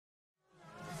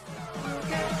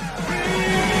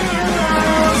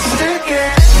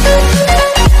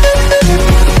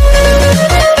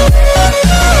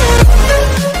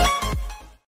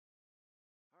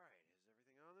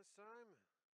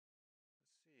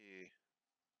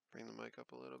Bring the mic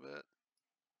up a little bit.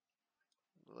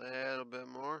 Little bit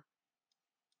more.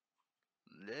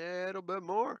 Little bit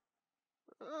more.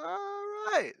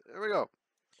 Alright, there we go.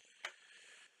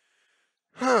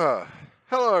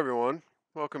 Hello everyone.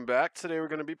 Welcome back. Today we're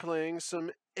going to be playing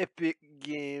some epic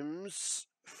games.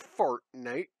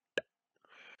 Fortnite.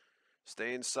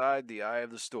 Stay inside the eye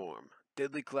of the storm.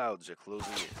 Deadly clouds are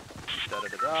closing in.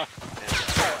 Da-da-da-da. And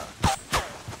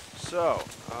so,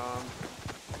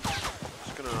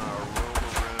 just gonna roam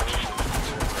around and do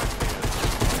whatever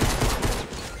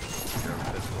I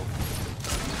can.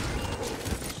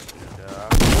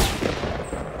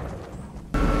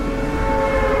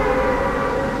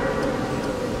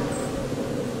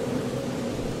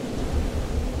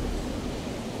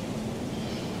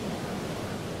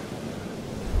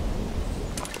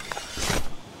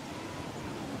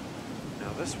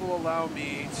 Now this will allow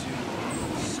me to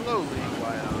slowly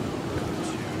glide on over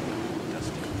to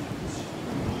destinations.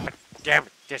 Damn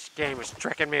it, this game is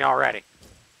tricking me already.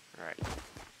 Alright.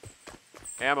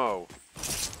 Ammo.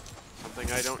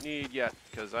 Something I don't need yet,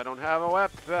 because I don't have a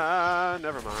weapon.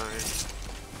 Never mind.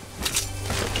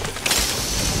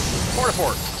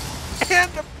 Porta-fort!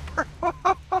 And a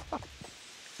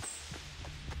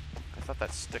I thought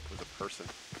that stick was a person.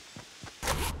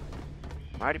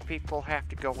 Why do people have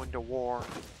to go into war?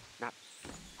 Not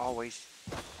always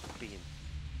be in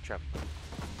trouble.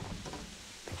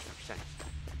 Makes no sense.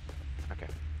 Okay.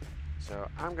 So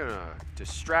I'm gonna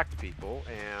distract people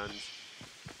and...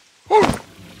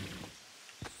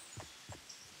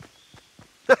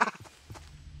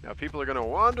 Now people are gonna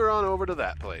wander on over to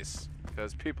that place.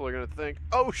 Because people are gonna think,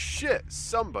 oh shit,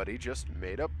 somebody just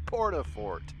made a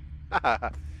porta-fort.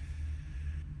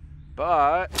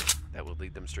 But that will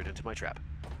lead them straight into my trap.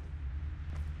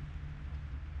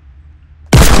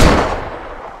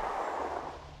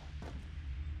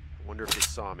 I wonder if they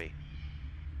saw me.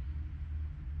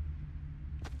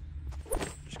 I'm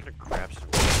just gonna grab some.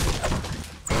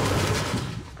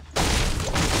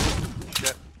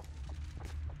 Shit.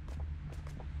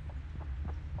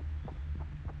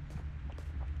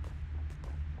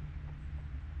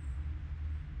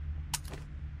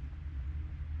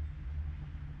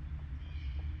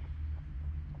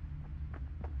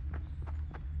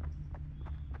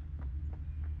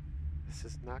 This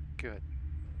is not good.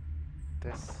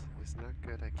 This is not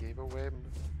good. I gave away.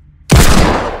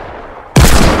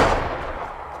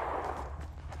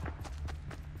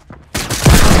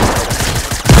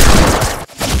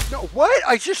 No, what?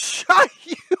 I just shot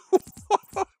you!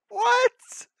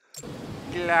 What?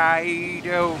 Glide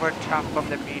over top of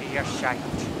the meteor site.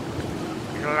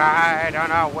 Glide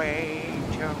on our way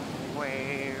to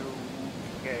where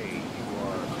You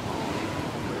are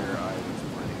where I was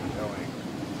planning on going.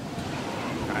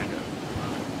 Kind of.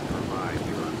 Never mind.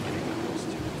 You were getting close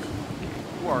to.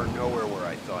 Okay. You are nowhere where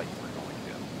I thought you were going to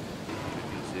go. Good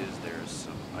news is there's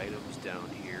some items down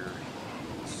here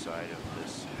inside of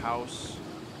this house.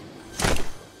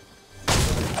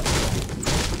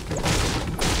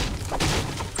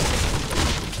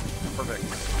 Perfect.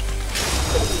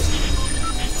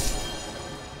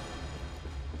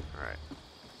 Alright.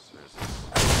 So there's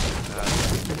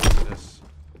this.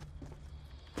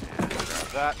 And grab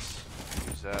that.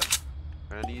 Use that.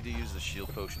 I'm gonna need to use the shield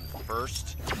potion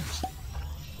first.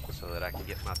 So that I can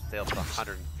get myself to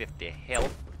 150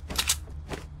 health.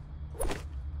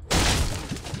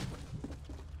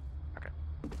 Okay.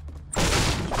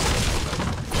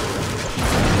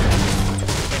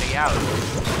 Getting out.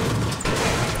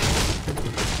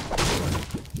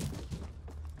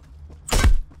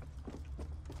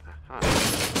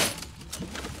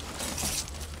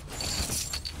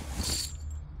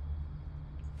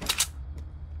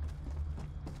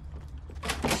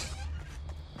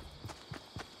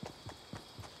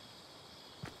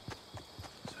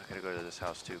 Go to this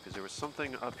house too, because there was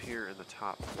something up here in the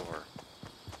top floor.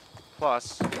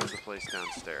 Plus, there's a place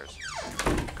downstairs.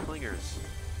 Clingers.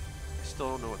 I still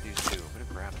don't know what these do. I'm gonna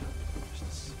grab them just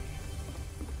to see.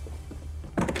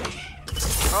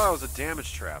 Oh, that was a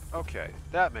damage trap. Okay,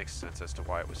 that makes sense as to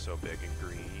why it was so big and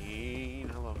green.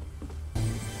 Hello.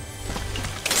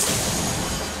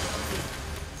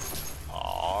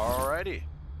 Alrighty.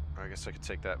 I guess I could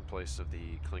take that in place of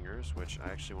the clingers, which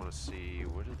I actually want to see.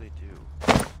 What do they do?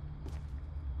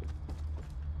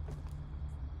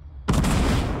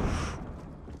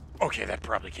 Okay, that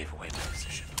probably gave away my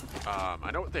position. I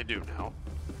know what they do now.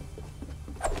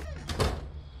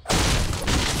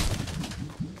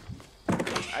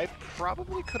 I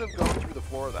probably could have gone through the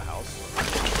floor of the house.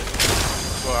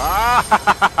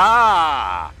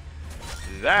 Ah!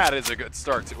 That is a good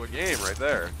start to a game right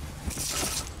there.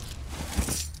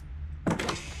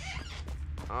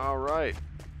 Alright.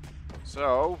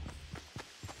 So,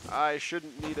 I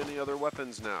shouldn't need any other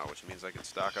weapons now, which means I can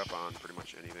stock up on pretty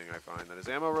much anything I find that is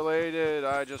ammo related.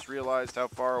 I just realized how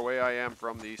far away I am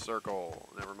from the circle.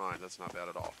 Never mind, that's not bad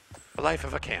at all. The life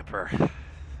of a camper.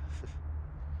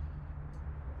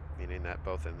 Meaning that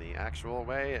both in the actual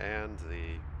way and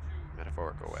the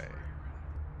metaphorical way.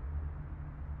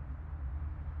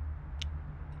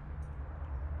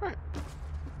 Alright.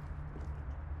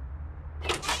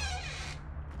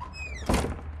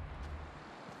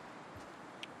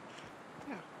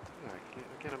 Yeah,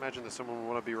 I can't imagine that someone would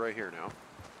want to be right here now.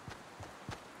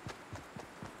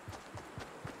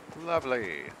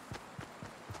 Lovely.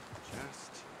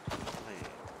 Just lovely.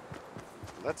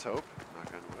 Let's hope,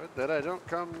 knock on wood, that I don't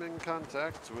come in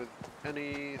contact with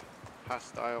any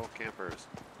hostile campers.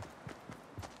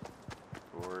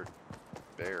 Or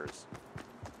bears.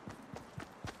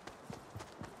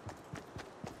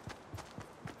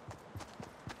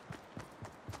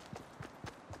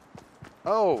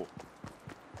 Oh!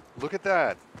 Look at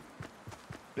that!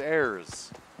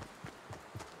 Bears!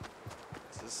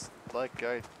 Just like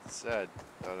I said,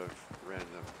 out of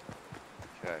random.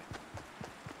 Okay.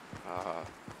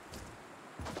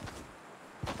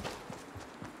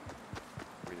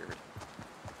 Weird.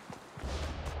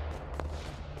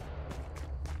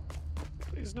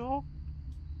 Please no.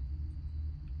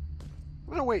 I'm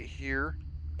gonna wait here.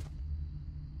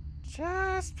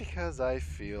 Just because I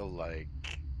feel like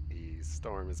the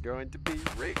storm is going to be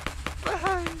right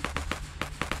behind.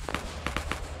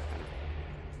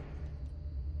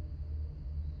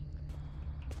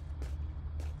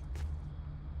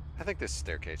 I think this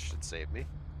staircase should save me.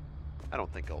 I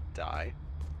don't think I'll die.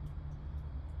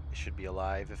 I should be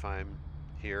alive if I'm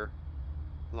here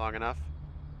long enough,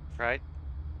 right?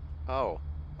 Oh.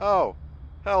 Oh!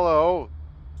 Hello!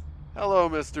 Hello,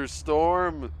 Mr.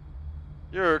 Storm!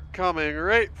 You're coming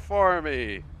right for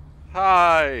me!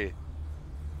 Hi!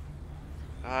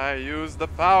 I use the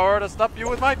power to stop you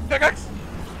with my pickaxe!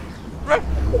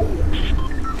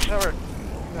 Never.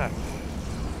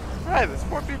 Right, there's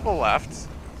 4 people left.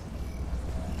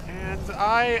 And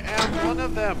I am one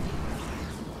of them.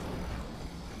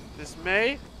 This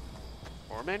may,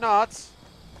 or may not,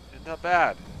 end up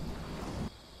bad.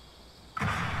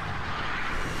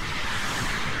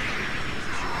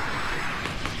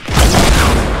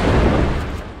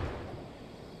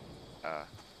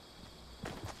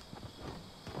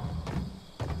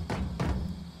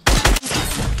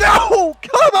 No!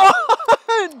 Come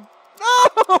on!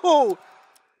 No!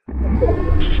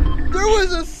 There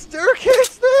was a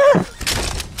staircase there?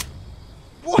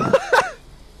 What?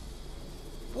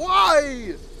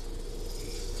 Why?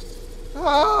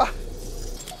 Ah!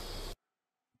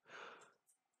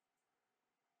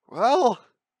 Well,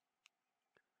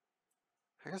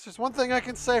 I guess there's one thing I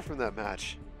can say from that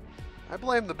match. I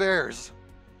blame the Bears.